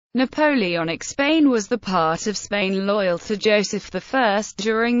Napoleonic Spain was the part of Spain loyal to Joseph I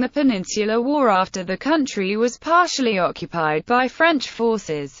during the Peninsular War after the country was partially occupied by French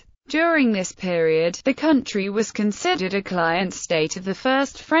forces. During this period, the country was considered a client state of the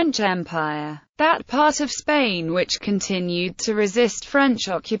First French Empire. That part of Spain which continued to resist French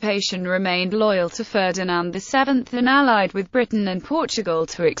occupation remained loyal to Ferdinand VII and allied with Britain and Portugal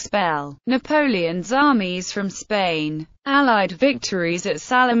to expel Napoleon's armies from Spain. Allied victories at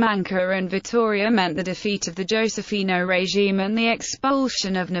Salamanca and Vitoria meant the defeat of the Josefino regime and the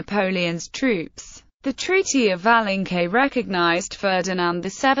expulsion of Napoleon's troops. The Treaty of Palenque recognized Ferdinand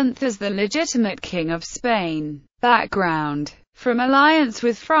VII as the legitimate king of Spain. Background: from alliance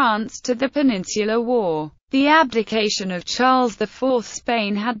with France to the Peninsular War. The abdication of Charles IV.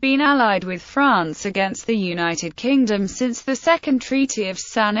 Spain had been allied with France against the United Kingdom since the Second Treaty of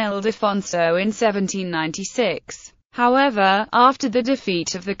San Ildefonso in 1796. However, after the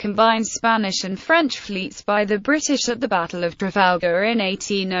defeat of the combined Spanish and French fleets by the British at the Battle of Trafalgar in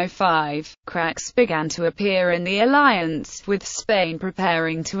 1805, cracks began to appear in the alliance, with Spain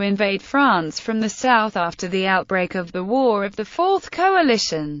preparing to invade France from the south after the outbreak of the War of the Fourth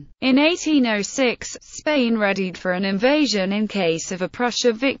Coalition. In 1806, Spain readied for an invasion in case of a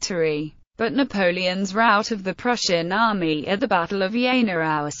Prussian victory. But Napoleon's rout of the Prussian army at the Battle of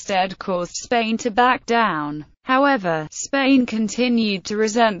Jena-Auerstedt caused Spain to back down. However, Spain continued to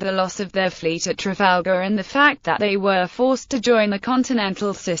resent the loss of their fleet at Trafalgar and the fact that they were forced to join the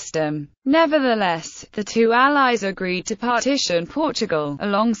continental system. Nevertheless, the two allies agreed to partition Portugal, a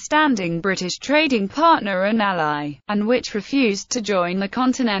long-standing British trading partner and ally, and which refused to join the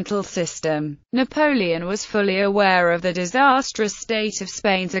continental system. Napoleon was fully aware of the disastrous state of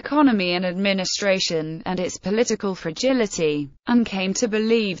Spain's economy and administration, and its political fragility, and came to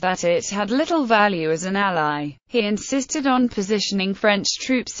believe that it had little value as an ally. He insisted on positioning French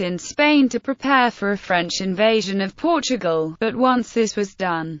troops in Spain to prepare for a French invasion of Portugal, but once this was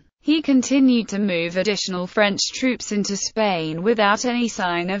done, he continued to move additional French troops into Spain without any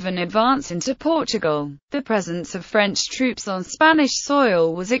sign of an advance into Portugal. The presence of French troops on Spanish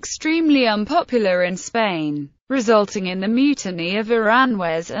soil was extremely unpopular in Spain, resulting in the mutiny of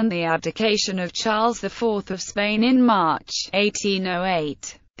Aranjuez and the abdication of Charles IV of Spain in March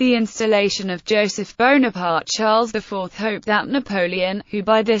 1808. The installation of Joseph Bonaparte. Charles IV hoped that Napoleon, who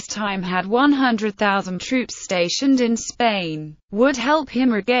by this time had 100,000 troops stationed in Spain, would help him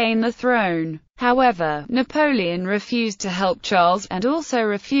regain the throne. However, Napoleon refused to help Charles, and also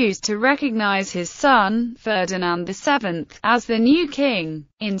refused to recognize his son, Ferdinand VII, as the new king.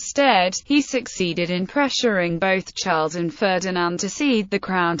 Instead, he succeeded in pressuring both Charles and Ferdinand to cede the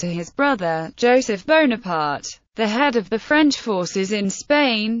crown to his brother, Joseph Bonaparte. The head of the French forces in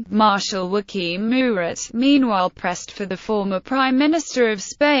Spain, Marshal Joachim Murat, meanwhile pressed for the former Prime Minister of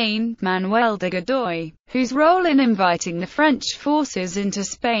Spain, Manuel de Godoy, whose role in inviting the French forces into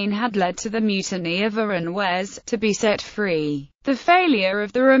Spain had led to the mutiny of Aranjuez, to be set free. The failure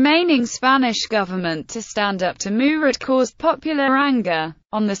of the remaining Spanish government to stand up to Murat caused popular anger.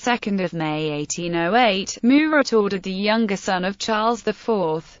 On the 2nd of May 1808, Murat ordered the younger son of Charles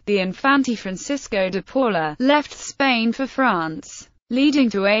IV, the Infante Francisco de Paula, left Spain for France,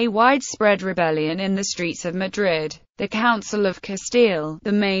 leading to a widespread rebellion in the streets of Madrid. The Council of Castile,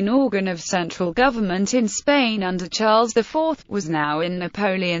 the main organ of central government in Spain under Charles IV, was now in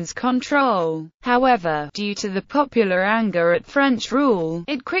Napoleon's control. However, due to the popular anger at French rule,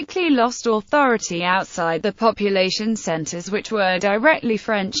 it quickly lost authority outside the population centers which were directly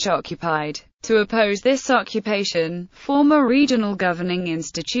French-occupied. To oppose this occupation, former regional governing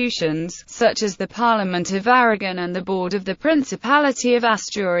institutions, such as the Parliament of Aragon and the Board of the Principality of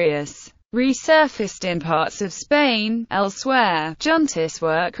Asturias, resurfaced in parts of Spain. Elsewhere, juntas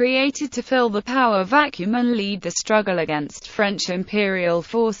were created to fill the power vacuum and lead the struggle against French imperial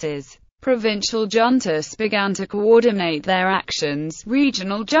forces. Provincial juntas began to coordinate their actions.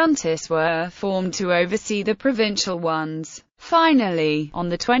 Regional juntas were formed to oversee the provincial ones. Finally, on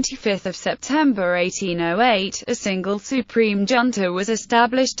the 25th of September 1808, a single supreme junta was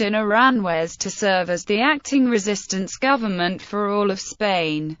established in Aranjuez to serve as the acting resistance government for all of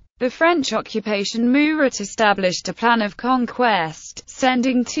Spain. The French occupation Murat established a plan of conquest,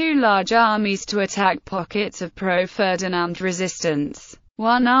 sending two large armies to attack pockets of pro-Ferdinand resistance.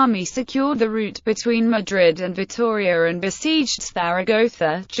 One army secured the route between Madrid and Vitoria and besieged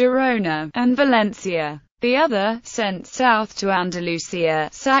Zaragoza, Girona, and Valencia. The other, sent south to Andalusia,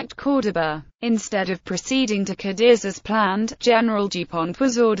 sacked Córdoba. Instead of proceeding to Cadiz as planned, General Dupont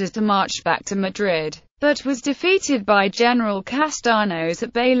was ordered to march back to Madrid, but was defeated by General Castaños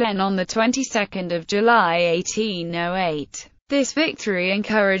at Bailén on the 22nd of July 1808. This victory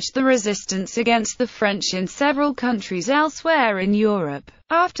encouraged the resistance against the French in several countries elsewhere in Europe.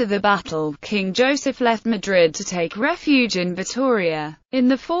 After the battle, King Joseph left Madrid to take refuge in Vitoria. In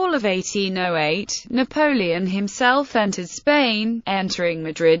the fall of 1808, Napoleon himself entered Spain, entering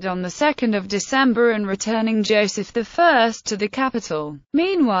Madrid on the 2nd of December and returning Joseph I to the capital.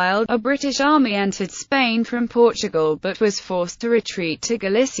 Meanwhile, a British army entered Spain from Portugal but was forced to retreat to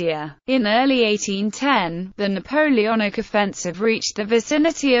Galicia. In early 1810, the Napoleonic offensive reached the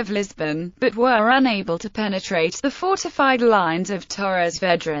vicinity of Lisbon, but were unable to penetrate the fortified lines of Torres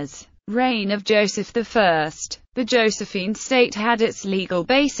Vedras. Reign of Joseph I. The Josephine state had its legal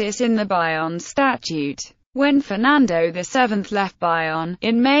basis in the Bayonne Statute. When Fernando VII left Bayonne,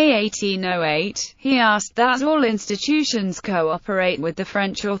 in May 1808, he asked that all institutions cooperate with the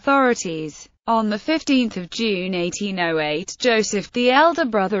French authorities. On 15 June 1808, Joseph, the elder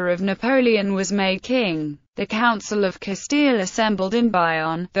brother of Napoleon, was made king. The Council of Castile assembled in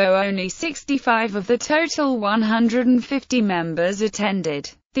Bayonne, though only 65 of the total 150 members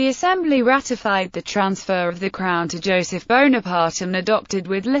attended. The assembly ratified the transfer of the crown to Joseph Bonaparte and adopted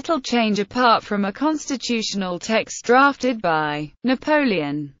with little change apart from a constitutional text drafted by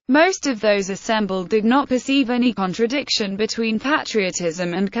Napoleon. Most of those assembled did not perceive any contradiction between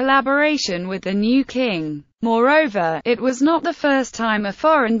patriotism and collaboration with the new king. Moreover, it was not the first time a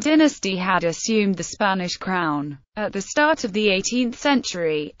foreign dynasty had assumed the Spanish crown. At the start of the 18th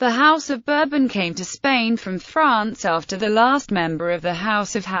century, the House of Bourbon came to Spain from France after the last member of the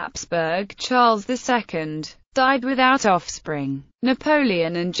House of Habsburg, Charles II, died without offspring.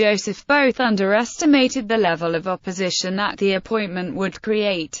 Napoleon and Joseph both underestimated the level of opposition that the appointment would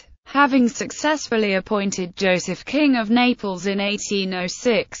create. Having successfully appointed Joseph King of Naples in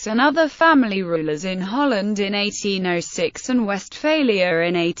 1806 and other family rulers in Holland in 1806 and Westphalia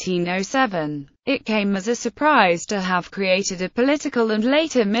in 1807, it came as a surprise to have created a political and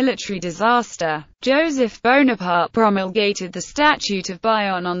later military disaster. Joseph Bonaparte promulgated the Statute of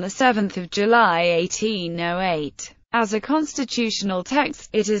Bayonne on 7 July 1808. As a constitutional text,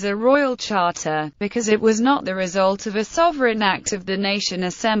 it is a royal charter, because it was not the result of a sovereign act of the nation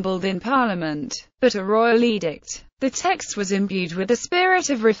assembled in Parliament, but a royal edict. The text was imbued with a spirit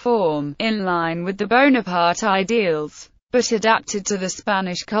of reform, in line with the Bonaparte ideals, but adapted to the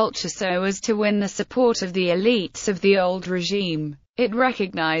Spanish culture so as to win the support of the elites of the old regime. It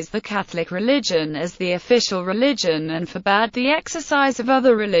recognized the Catholic religion as the official religion and forbade the exercise of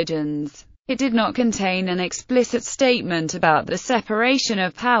other religions. It did not contain an explicit statement about the separation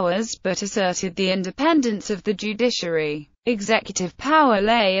of powers, but asserted the independence of the judiciary. Executive power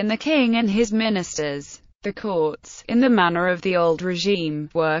lay in the king and his ministers. The courts, in the manner of the old regime,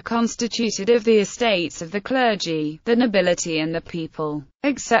 were constituted of the estates of the clergy, the nobility and the people.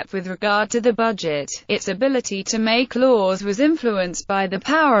 Except with regard to the budget, its ability to make laws was influenced by the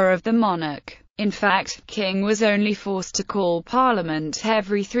power of the monarch. In fact, king was only forced to call parliament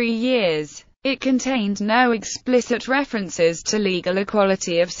every 3 years. It contained no explicit references to legal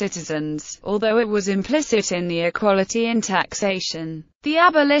equality of citizens, although it was implicit in the equality in taxation, the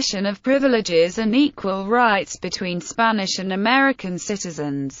abolition of privileges and equal rights between Spanish and American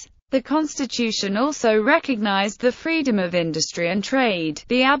citizens. The Constitution also recognized the freedom of industry and trade,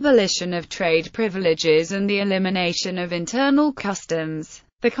 the abolition of trade privileges and the elimination of internal customs.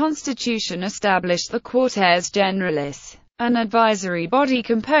 The Constitution established the Cortes Generales, an advisory body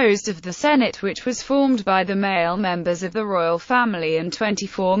composed of the Senate, which was formed by the male members of the royal family, and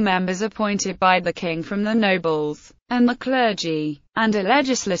 24 members appointed by the king from the nobles and the clergy, and a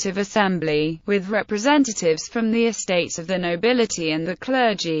legislative assembly, with representatives from the estates of the nobility and the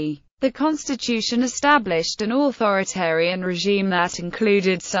clergy. The Constitution established an authoritarian regime that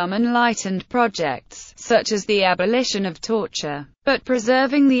included some enlightened projects, such as the abolition of torture, but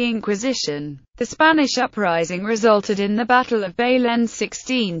preserving the Inquisition. The Spanish uprising resulted in the Battle of Bailén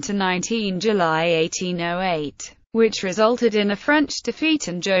 16–19 July 1808, which resulted in a French defeat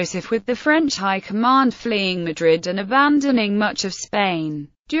and Joseph with the French high command fleeing Madrid and abandoning much of Spain.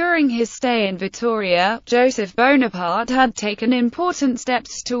 During his stay in Vitoria, Joseph Bonaparte had taken important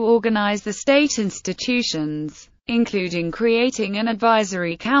steps to organize the state institutions, including creating an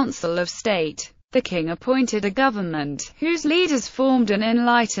advisory council of state. The king appointed a government, whose leaders formed an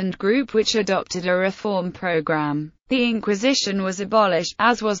enlightened group which adopted a reform program. The Inquisition was abolished,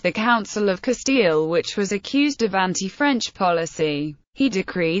 as was the Council of Castile, which was accused of anti-French policy. He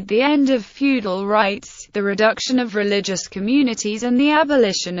decreed the end of feudal rights, the reduction of religious communities and the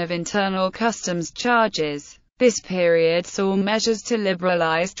abolition of internal customs charges. This period saw measures to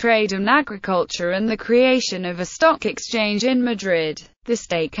liberalize trade and agriculture and the creation of a stock exchange in Madrid. The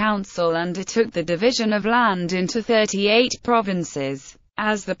State Council undertook the division of land into 38 provinces.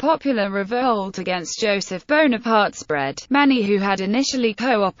 As the popular revolt against Joseph Bonaparte spread, many who had initially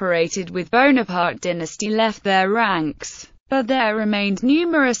cooperated with Bonaparte dynasty left their ranks. But there remained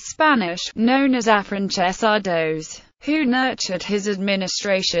numerous Spanish, known as afrancesados, who nurtured his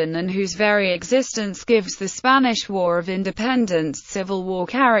administration and whose very existence gives the Spanish War of Independence civil war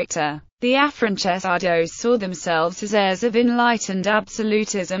character. The afrancesados saw themselves as heirs of enlightened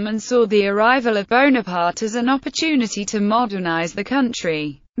absolutism and saw the arrival of Bonaparte as an opportunity to modernize the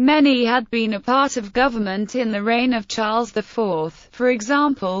country. Many had been a part of government in the reign of Charles IV, for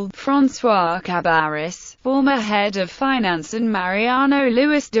example, François Cabarrus, former head of finance, and Mariano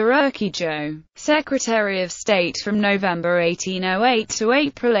Luis de Urquijo, Secretary of State from November 1808 to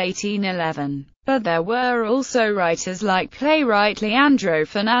April 1811. But there were also writers like playwright Leandro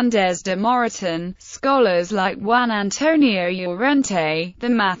Fernández de Moratín, scholars like Juan Antonio Llorente, the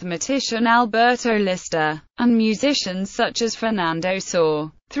mathematician Alberto Lister, and musicians such as Fernando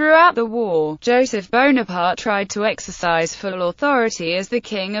Sor. Throughout the war, Joseph Bonaparte tried to exercise full authority as the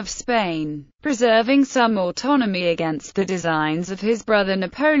King of Spain, preserving some autonomy against the designs of his brother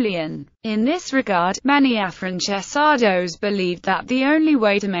Napoleon. In this regard, many afrancesados believed that the only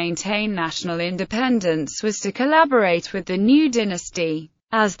way to maintain national independence was to collaborate with the new dynasty.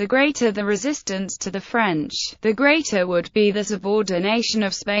 As the greater the resistance to the French, the greater would be the subordination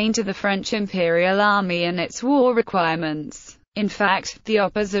of Spain to the French imperial army and its war requirements. In fact, the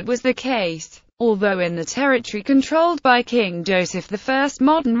opposite was the case. Although in the territory controlled by King Joseph I,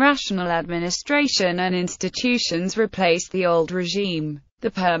 modern rational administration and institutions replaced the old regime.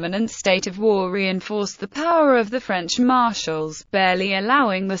 The permanent state of war reinforced the power of the French marshals, barely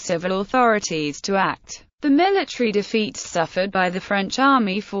allowing the civil authorities to act. The military defeats suffered by the French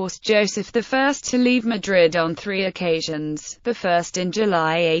army forced Joseph I to leave Madrid on 3 occasions, the first in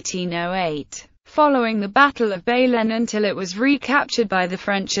July 1808. Following the Battle of Bailén until it was recaptured by the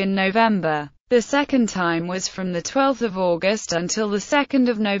French in November. The second time was from the 12th of August until the 2nd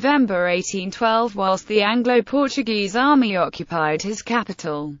of November 1812 whilst the Anglo-Portuguese army occupied his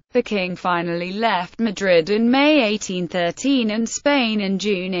capital. The king finally left Madrid in May 1813 and Spain in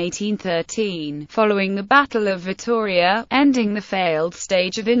June 1813, following the Battle of Vitoria, ending the failed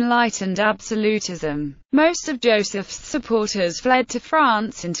stage of enlightened absolutism. Most of Joseph's supporters fled to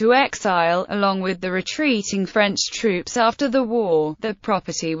France into exile, along with the retreating French troops after the war. The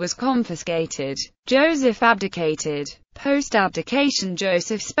property was confiscated. Joseph abdicated. Post-abdication,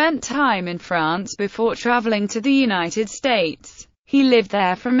 Joseph spent time in France before traveling to the United States. He lived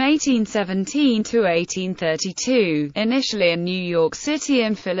there from 1817 to 1832, initially in New York City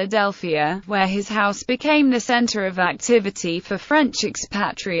and Philadelphia, where his house became the center of activity for French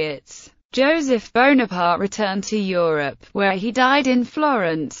expatriates. Joseph Bonaparte returned to Europe, where he died in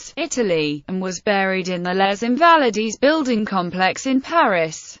Florence, Italy, and was buried in the Les Invalides building complex in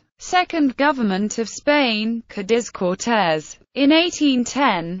Paris. Second Government of Spain, Cádiz-Cortés. In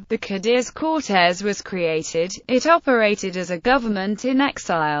 1810, the Cádiz-Cortés was created. It operated as a government in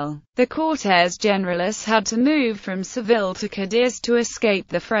exile. The Cortés Generales had to move from Seville to Cádiz to escape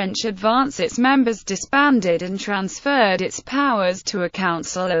the French advance. Its members disbanded and transferred its powers to a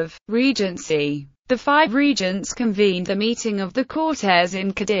council of regency. The 5 regents convened the meeting of the Cortés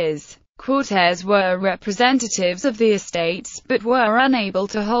in Cádiz. Cortés were representatives of the estates, but were unable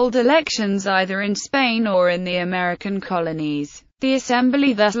to hold elections either in Spain or in the American colonies. The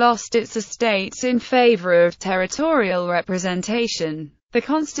assembly thus lost its estates in favor of territorial representation. The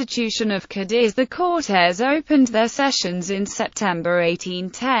Constitution of Cádiz. The Cortés opened their sessions in September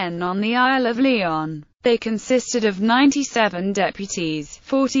 1810 on the Isle of Leon. They consisted of 97 deputies,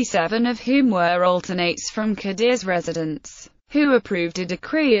 47 of whom were alternates from Cádiz residents, who approved a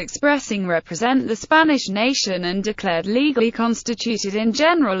decree expressing represent the Spanish nation and declared legally constituted in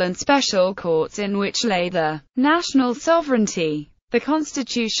general and special courts in which lay the national sovereignty. The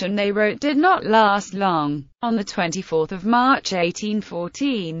constitution they wrote did not last long. On the 24th of March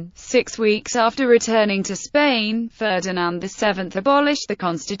 1814, 6 weeks after returning to Spain, Ferdinand VII abolished the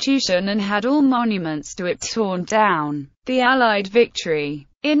constitution and had all monuments to it torn down. The Allied victory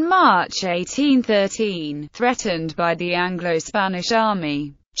in March 1813, threatened by the Anglo-Spanish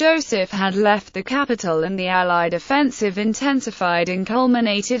army. Joseph had left the capital and the Allied offensive intensified and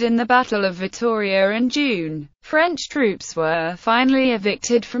culminated in the Battle of Vitoria in June. French troops were finally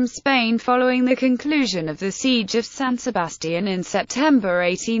evicted from Spain following the conclusion of the Siege of San Sebastian in September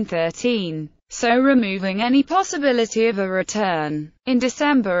 1813. So removing any possibility of a return. In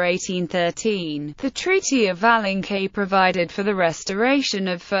December 1813, the Treaty of Alenquer provided for the restoration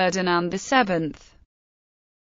of Ferdinand VII.